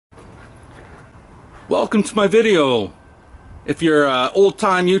Welcome to my video. If you're an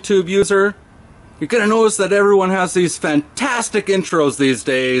old-time YouTube user, you're gonna notice that everyone has these fantastic intros these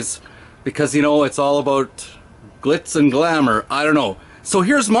days because, you know, it's all about glitz and glamour. I don't know. So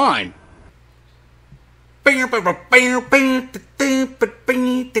here's mine.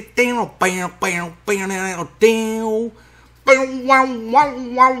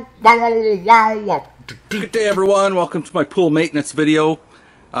 Good day, everyone. Welcome to my pool maintenance video.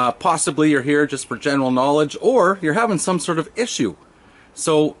 Possibly you're here just for general knowledge, or you're having some sort of issue.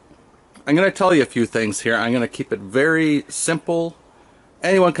 So I'm going to tell you a few things here. I'm going to keep it very simple.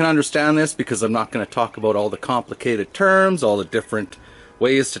 Anyone can understand this because I'm not going to talk about all the complicated terms, all the different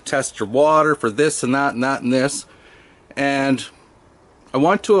ways to test your water for this and that and that and this. And I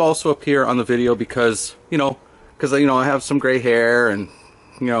want to also appear on the video because, I have some gray hair and,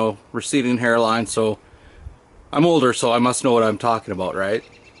 receding hairline, so I'm older, so I must know what I'm talking about, right?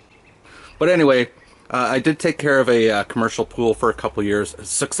 But anyway, I did take care of a commercial pool for a couple years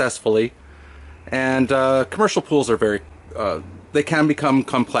successfully, and commercial pools are very, they can become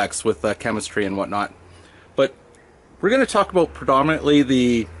complex with chemistry and whatnot. But we're going to talk about predominantly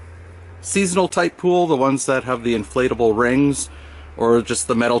the seasonal type pool, the ones that have the inflatable rings, or just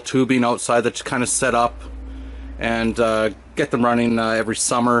the metal tubing outside that's kind of set up, and get them running every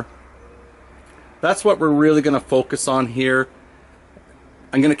summer. That's what we're really going to focus on here.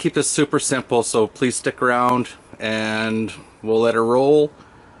 I'm going to keep this super simple, so please stick around and we'll let her roll.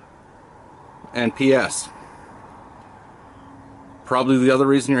 And P.S. probably the other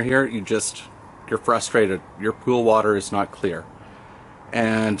reason you're here, you're frustrated. Your pool water is not clear.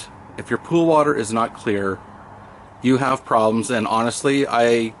 And if your pool water is not clear, you have problems. And honestly,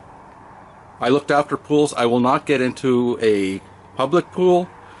 I looked after pools. I will not get into a public pool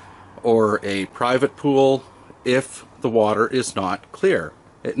or a private pool if the water is not clear.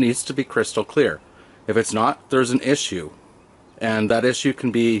 It needs to be crystal clear. If it's not, there's an issue, and that issue can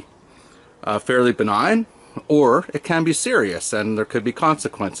be fairly benign, or it can be serious and there could be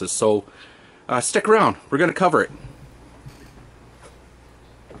consequences. So stick around, we're going to cover it.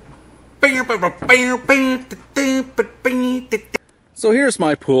 So here's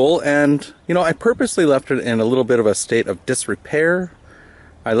my pool, and I purposely left it in a little bit of a state of disrepair.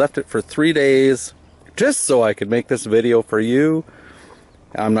 I left it for 3 days just so I could make this video for you.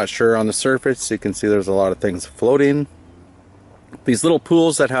 I'm not sure on the surface. You can see there's a lot of things floating. These little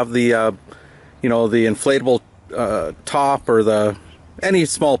pools that have the, the inflatable top, or any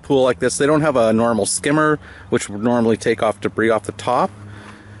small pool like this, they don't have a normal skimmer, which would normally take off debris off the top.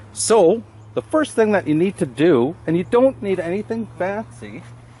 So the first thing that you need to do, and you don't need anything fancy,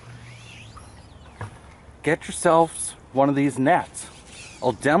 get yourselves one of these nets.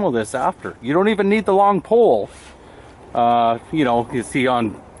 I'll demo this after. You don't even need the long pole. You see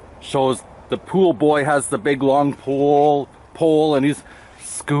on shows the pool boy has the big long pole and he's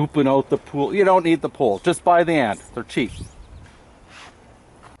scooping out the pool. You don't need the pole. Just buy the ant. They're cheap.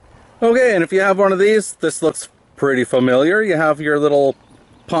 Okay, and if you have one of these, this looks pretty familiar. You have your little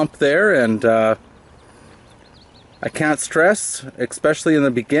pump there, and I can't stress, especially in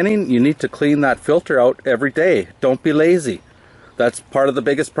the beginning, you need to clean that filter out every day. Don't be lazy. That's part of the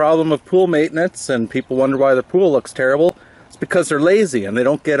biggest problem of pool maintenance, and people wonder why their pool looks terrible. It's because they're lazy and they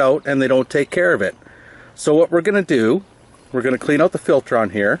don't get out and they don't take care of it. So what we're going to do, we're going to clean out the filter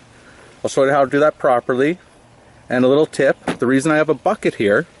on here. I'll show you how to do that properly. And a little tip, the reason I have a bucket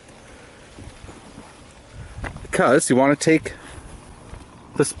here, because you want to take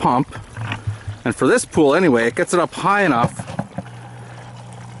this pump, and for this pool anyway, it gets it up high enough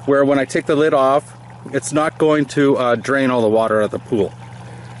where when I take the lid off, it's not going to drain all the water out of the pool.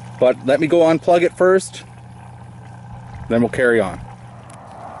 But let me go unplug it first, then we'll carry on.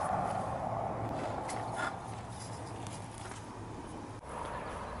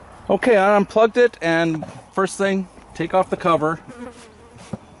 Okay, I unplugged it, and first thing, take off the cover.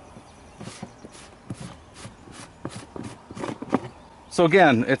 So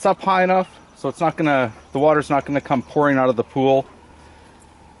again, it's up high enough so it's not gonna, the water's not gonna come pouring out of the pool.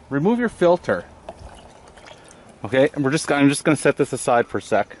 Remove your filter. Okay, and I'm just gonna set this aside for a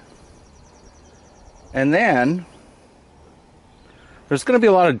sec. And then there's gonna be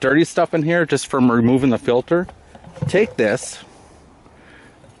a lot of dirty stuff in here just from removing the filter. Take this,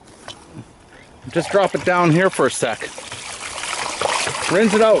 just drop it down here for a sec.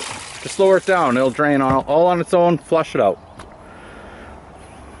 Rinse it out, just lower it down. It'll drain all on its own, flush it out.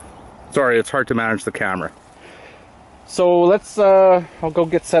 Sorry, it's hard to manage the camera. So let's, I'll go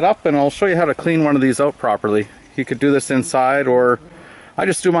get set up and I'll show you how to clean one of these out properly. You could do this inside, or I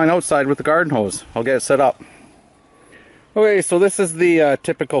just do mine outside with the garden hose. I'll get it set up. Okay, so this is the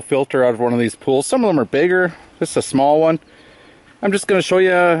typical filter out of one of these pools. Some of them are bigger, this is a small one. I'm just going to show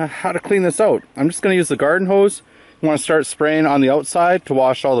you how to clean this out. I'm just going to use the garden hose. You want to start spraying on the outside to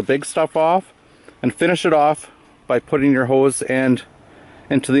wash all the big stuff off, and finish it off by putting your hose end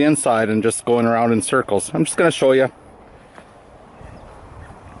into the inside and just going around in circles. I'm just going to show you.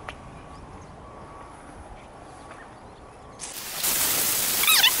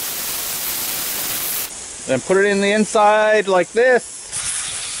 Then put it in the inside like this.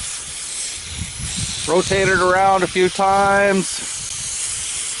 Rotate it around a few times.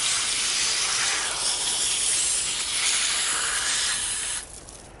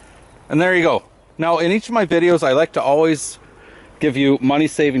 And there you go. Now in each of my videos I like to always give you money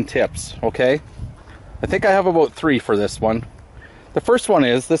saving tips, okay? I think I have about 3 for this one. The first one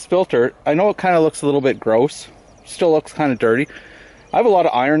is this filter. I know it kind of looks a little bit gross. Still looks kind of dirty. I have a lot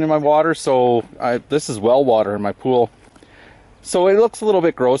of iron in my water, so this is well water in my pool. So it looks a little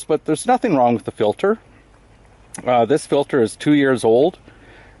bit gross, but there's nothing wrong with the filter. This filter is 2 years old.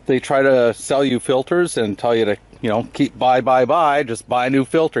 They try to sell you filters and tell you to, you know, keep buy, just buy a new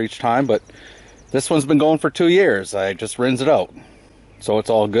filter each time, but this one's been going for 2 years. I just rinse it out. So it's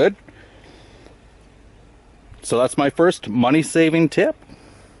all good. So that's my first money saving tip.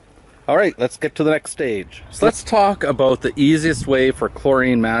 All right, let's get to the next stage. So let's talk about the easiest way for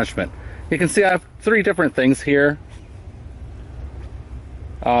chlorine management. You can see I have 3 different things here.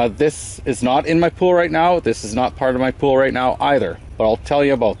 This is not in my pool right now. This is not part of my pool right now either, but I'll tell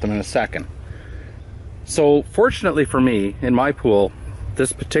you about them in a second. So fortunately for me, in my pool,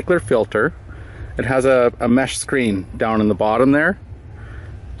 this particular filter, it has a mesh screen down in the bottom there.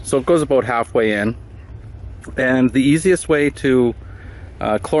 So it goes about halfway in. And the easiest way to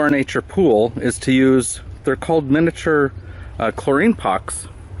chlorinate your pool is to use, they're called miniature chlorine pucks,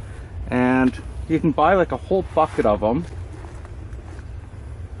 and you can buy like a whole bucket of them.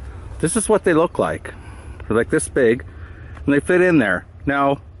 This is what they look like. They're like this big, and they fit in there.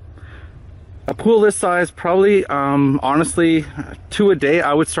 Now, a pool this size, probably, honestly, 2 a day.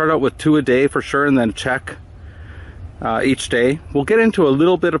 I would start out with 2 a day for sure, and then check each day. We'll get into a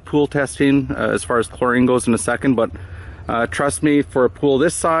little bit of pool testing as far as chlorine goes in a second, but trust me, for a pool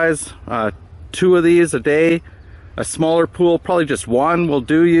this size, 2 of these a day. A smaller pool, probably just 1 will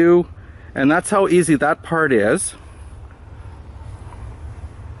do you, and that's how easy that part is.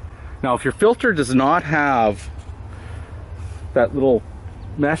 Now, if your filter does not have that little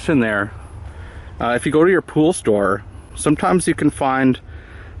mesh in there, if you go to your pool store, sometimes you can find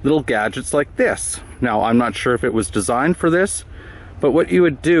little gadgets like this. Now, I'm not sure if it was designed for this, but what you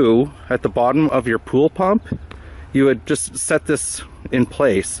would do at the bottom of your pool pump, you would just set this in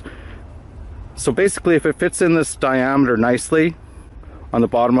place. So basically, if it fits in this diameter nicely on the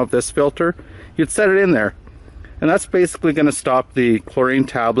bottom of this filter, you'd set it in there. And that's basically going to stop the chlorine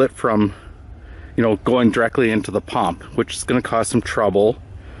tablet from, you know, going directly into the pump, which is going to cause some trouble.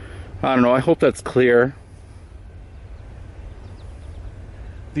 I don't know, I hope that's clear.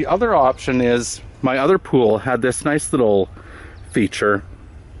 The other option is, my other pool had this nice little feature.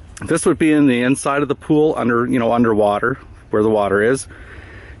 This would be in the inside of the pool, under, you know, underwater, where the water is.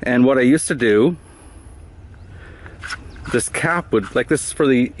 And what I used to do, this cap would, like this is for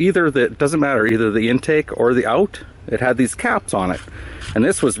the, it doesn't matter, either the intake or the out, it had these caps on it. And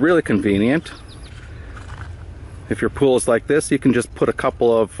this was really convenient. If your pool is like this, you can just put a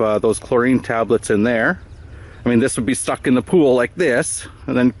couple of those chlorine tablets in there. I mean, this would be stuck in the pool like this,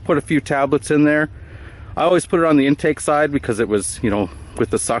 and then put a few tablets in there. I always put it on the intake side because it was, you know, with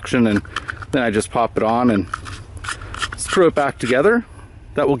the suction, and then I just pop it on and screw it back together.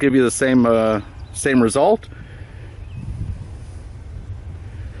 That will give you the same result.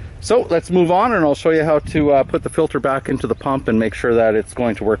 So let's move on, and I'll show you how to put the filter back into the pump and make sure that it's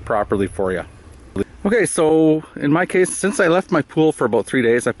going to work properly for you. Okay, so in my case, since I left my pool for about 3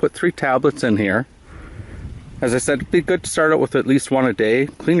 days, I put 3 tablets in here. As I said, it'd be good to start out with at least 1 a day.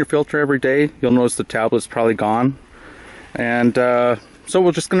 Clean your filter every day. You'll notice the tablet's probably gone. And so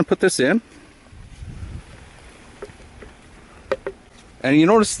we're just going to put this in. And you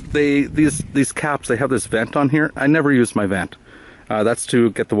notice these caps, they have this vent on here. I never use my vent. That's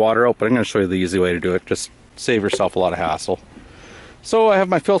to get the water out, but I'm going to show you the easy way to do it. Just save yourself a lot of hassle. So I have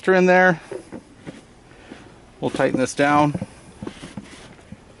my filter in there. We'll tighten this down.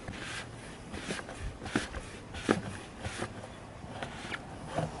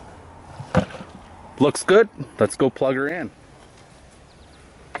 Looks good. Let's go plug her in.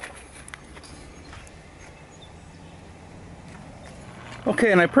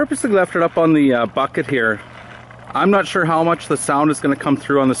 Okay, and I purposely left it up on the bucket here. I'm not sure how much the sound is going to come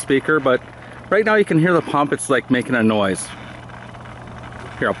through on the speaker, but Right now you can hear the pump, it's like making a noise.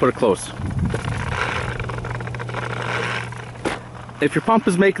 Here, I'll put it close. If your pump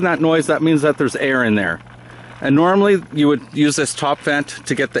is making that noise, that means that there's air in there. And normally you would use this top vent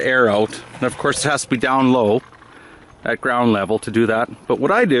to get the air out. And of course it has to be down low at ground level to do that. But what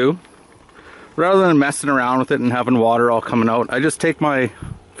I do, rather than messing around with it and having water all coming out, I just take my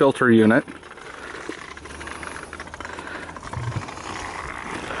filter unit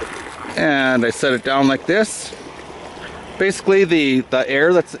and I set it down like this. Basically the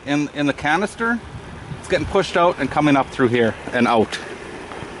air that's in the canister, it's getting pushed out and coming up through here and out.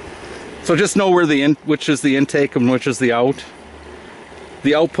 So just know where which is the intake and which is the out.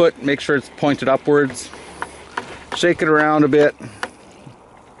 The output, make sure it's pointed upwards. Shake it around a bit.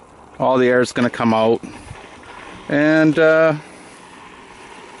 All the air is going to come out. And yeah,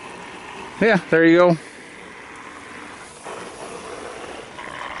 there you go.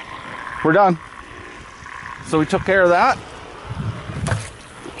 We're done. So we took care of that.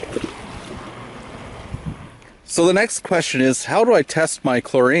 So the next question is, how do I test my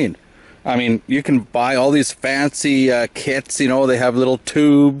chlorine? I mean, you can buy all these fancy kits, you know, they have little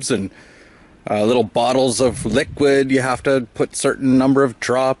tubes and little bottles of liquid. You have to put certain number of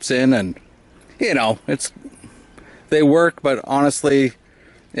drops in, and you know, they work, but honestly,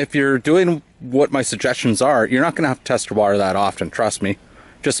 if you're doing what my suggestions are, you're not going to have to test your water that often, trust me.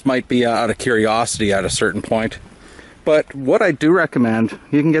 Just might be out of curiosity at a certain point. But what I do recommend,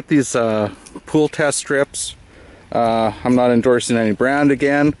 you can get these pool test strips. I'm not endorsing any brand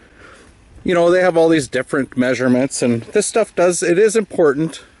again. You know, they have all these different measurements, and this stuff it is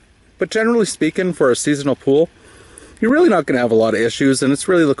important, but generally speaking, for a seasonal pool, you're really not going to have a lot of issues, and it's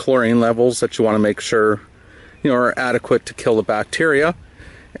really the chlorine levels that you want to make sure, you know, are adequate to kill the bacteria.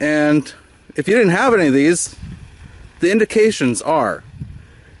 And if you didn't have any of these, the indications are,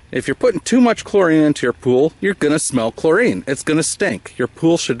 if you're putting too much chlorine into your pool, you're going to smell chlorine. It's going to stink. Your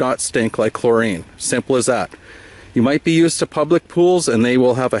pool should not stink like chlorine. Simple as that. You might be used to public pools and they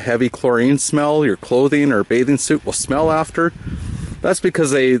will have a heavy chlorine smell. Your clothing or bathing suit will smell after. That's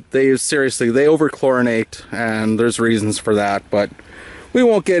because they over-chlorinate, and there's reasons for that, but we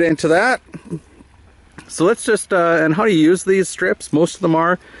won't get into that. So let's just, and how do you use these strips? Most of them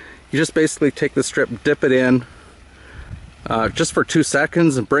are, you just basically take the strip, dip it in, just for 2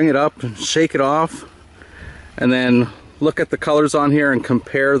 seconds, and bring it up and shake it off, and then look at the colors on here and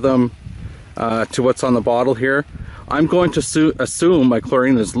compare them to what's on the bottle here. I'm going to assume my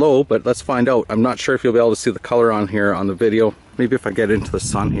chlorine is low, but let's find out. I'm not sure if you'll be able to see the color on here on the video. Maybe if I get into the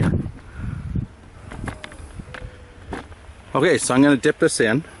sun here. Okay, so I'm going to dip this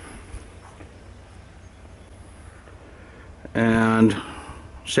in and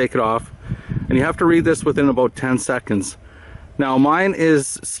shake it off, and you have to read this within about 10 seconds. Now mine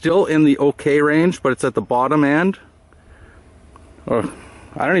is still in the okay range, but it's at the bottom end. Or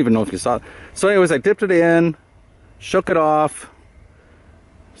I don't even know if you saw it. So anyways, I dipped it in, shook it off,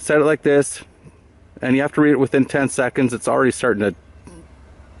 set it like this, and you have to read it within 10 seconds. It's already starting to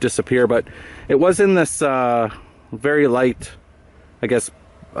disappear, but it was in this very light, I guess,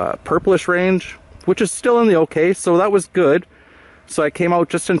 purplish range, which is still in the okay, so that was good. So I came out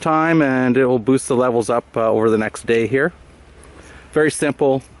just in time, and it will boost the levels up over the next day here. Very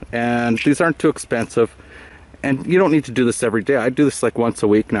simple, and these aren't too expensive. And you don't need to do this every day. I do this like once a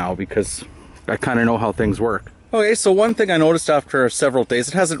week now because I kind of know how things work. Okay, so one thing I noticed after several days,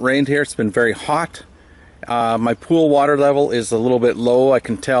 it hasn't rained here, it's been very hot. My pool water level is a little bit low, I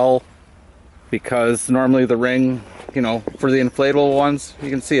can tell, because normally the ring, you know, for the inflatable ones, you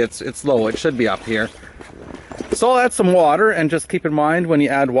can see it's low. It should be up here. So I'll add some water, and just keep in mind when you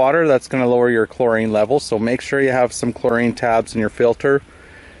add water, that's going to lower your chlorine level. So make sure you have some chlorine tabs in your filter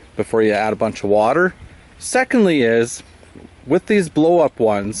before you add a bunch of water. Secondly is, with these blow-up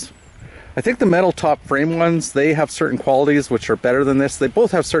ones, I think the metal top frame ones, they have certain qualities which are better than this. They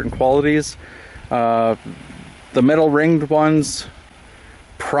both have certain qualities. The metal ringed ones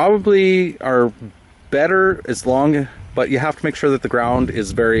probably are better but you have to make sure that the ground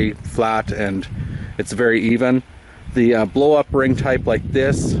is very flat and it's very even. The blow-up ring type like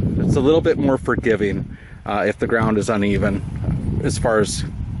this, it's a little bit more forgiving if the ground is uneven as far as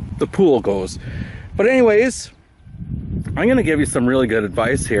the pool goes. But anyways, I'm going to give you some really good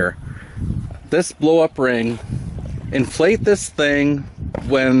advice here. This blow-up ring, inflate this thing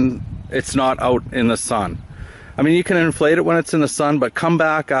when it's not out in the sun. I mean, you can inflate it when it's in the sun, but come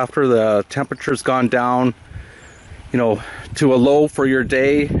back after the temperature's gone down, you know, to a low for your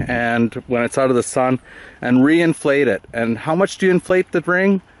day, and when it's out of the sun, and re-inflate it. And how much do you inflate the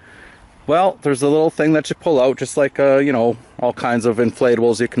ring? Well, there's a little thing that you pull out, just like, you know, all kinds of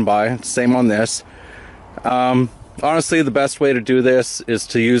inflatables you can buy. Same on this. Honestly, the best way to do this is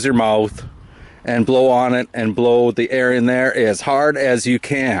to use your mouth and blow on it and blow the air in there as hard as you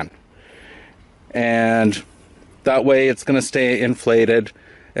can. And that way it's going to stay inflated,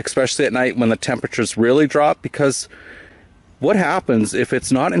 especially at night when the temperatures really drop, because what happens if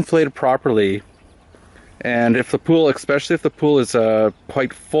it's not inflated properly, and if the pool, especially if the pool is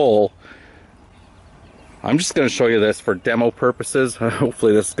quite full, I'm just going to show you this for demo purposes.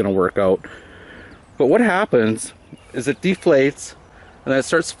 Hopefully this is going to work out. But what happens is it deflates and then it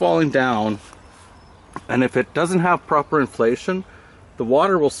starts falling down, and if it doesn't have proper inflation, the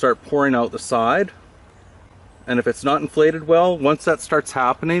water will start pouring out the side. And if it's not inflated well, once that starts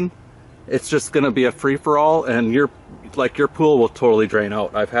happening, it's just going to be a free-for-all, and your pool will totally drain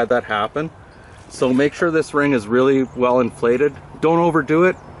out. I've had that happen. So make sure this ring is really well inflated. Don't overdo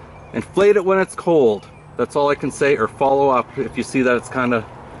it. Inflate it when it's cold. That's all I can say. Or follow up if you see that it's kind of,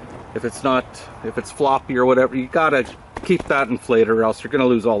 if it's floppy or whatever, you gotta keep that inflated, or else you're gonna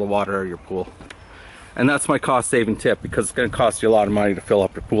lose all the water out of your pool. And that's my cost-saving tip, because it's gonna cost you a lot of money to fill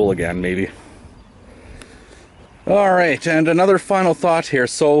up your pool again, maybe. All right, and another final thought here.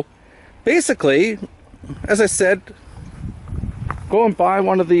 So basically, as I said, go and buy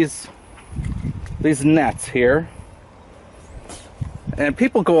one of these nets here. And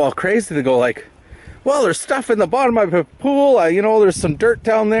people go all crazy. They go like, well, there's stuff in the bottom of my pool. You know, there's some dirt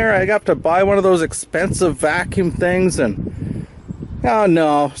down there. I got to buy one of those expensive vacuum things. And oh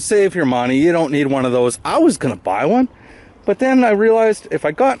no, save your money. You don't need one of those. I was gonna buy one, but then I realized if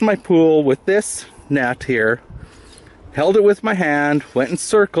I got in my pool with this net here, held it with my hand, went in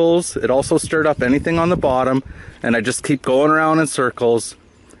circles, it also stirred up anything on the bottom, and I just keep going around in circles,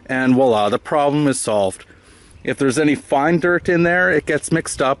 and voila, the problem is solved. If there's any fine dirt in there, it gets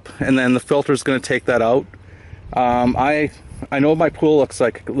mixed up, and then the filter's going to take that out. I know my pool looks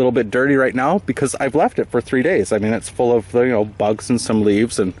like a little bit dirty right now because I've left it for 3 days. I mean, it's full of, you know, bugs and some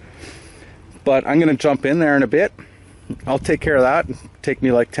leaves, but I'm going to jump in there in a bit. I'll take care of that. It'll take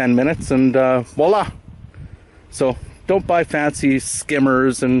me like 10 minutes, and voila. So don't buy fancy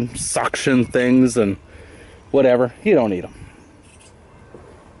skimmers and suction things and whatever. You don't need them.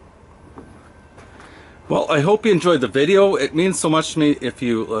 Well, I hope you enjoyed the video. It means so much to me if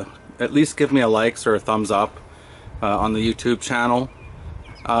you at least give me a likes or a thumbs up on the YouTube channel.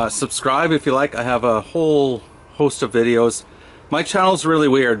 Subscribe if you like. I have a whole host of videos. My channel's really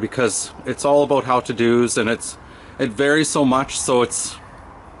weird because it's all about how-to-dos, and it varies so much, so it's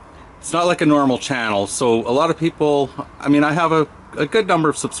not like a normal channel. So a lot of people, I mean, I have a good number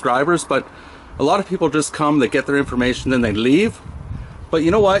of subscribers, but a lot of people just come, they get their information, then they leave. But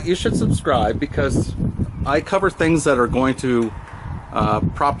you know what? You should subscribe, because I cover things that are going to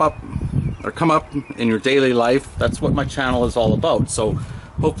prop up or come up in your daily life. That's what my channel is all about. So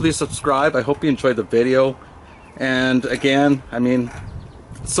hopefully you subscribe. I hope you enjoyed the video. And again, I mean,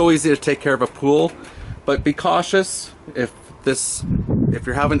 it's so easy to take care of a pool, but be cautious. If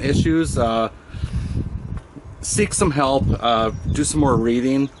you're having issues, seek some help, do some more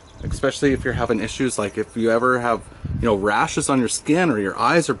reading, especially if you're having issues like if you ever have, you know, rashes on your skin or your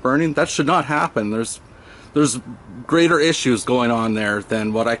eyes are burning. That should not happen. There's greater issues going on there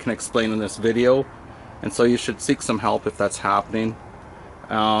than what I can explain in this video, and so you should seek some help if that's happening.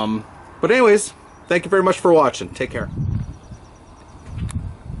 But anyways, thank you very much for watching. Take care.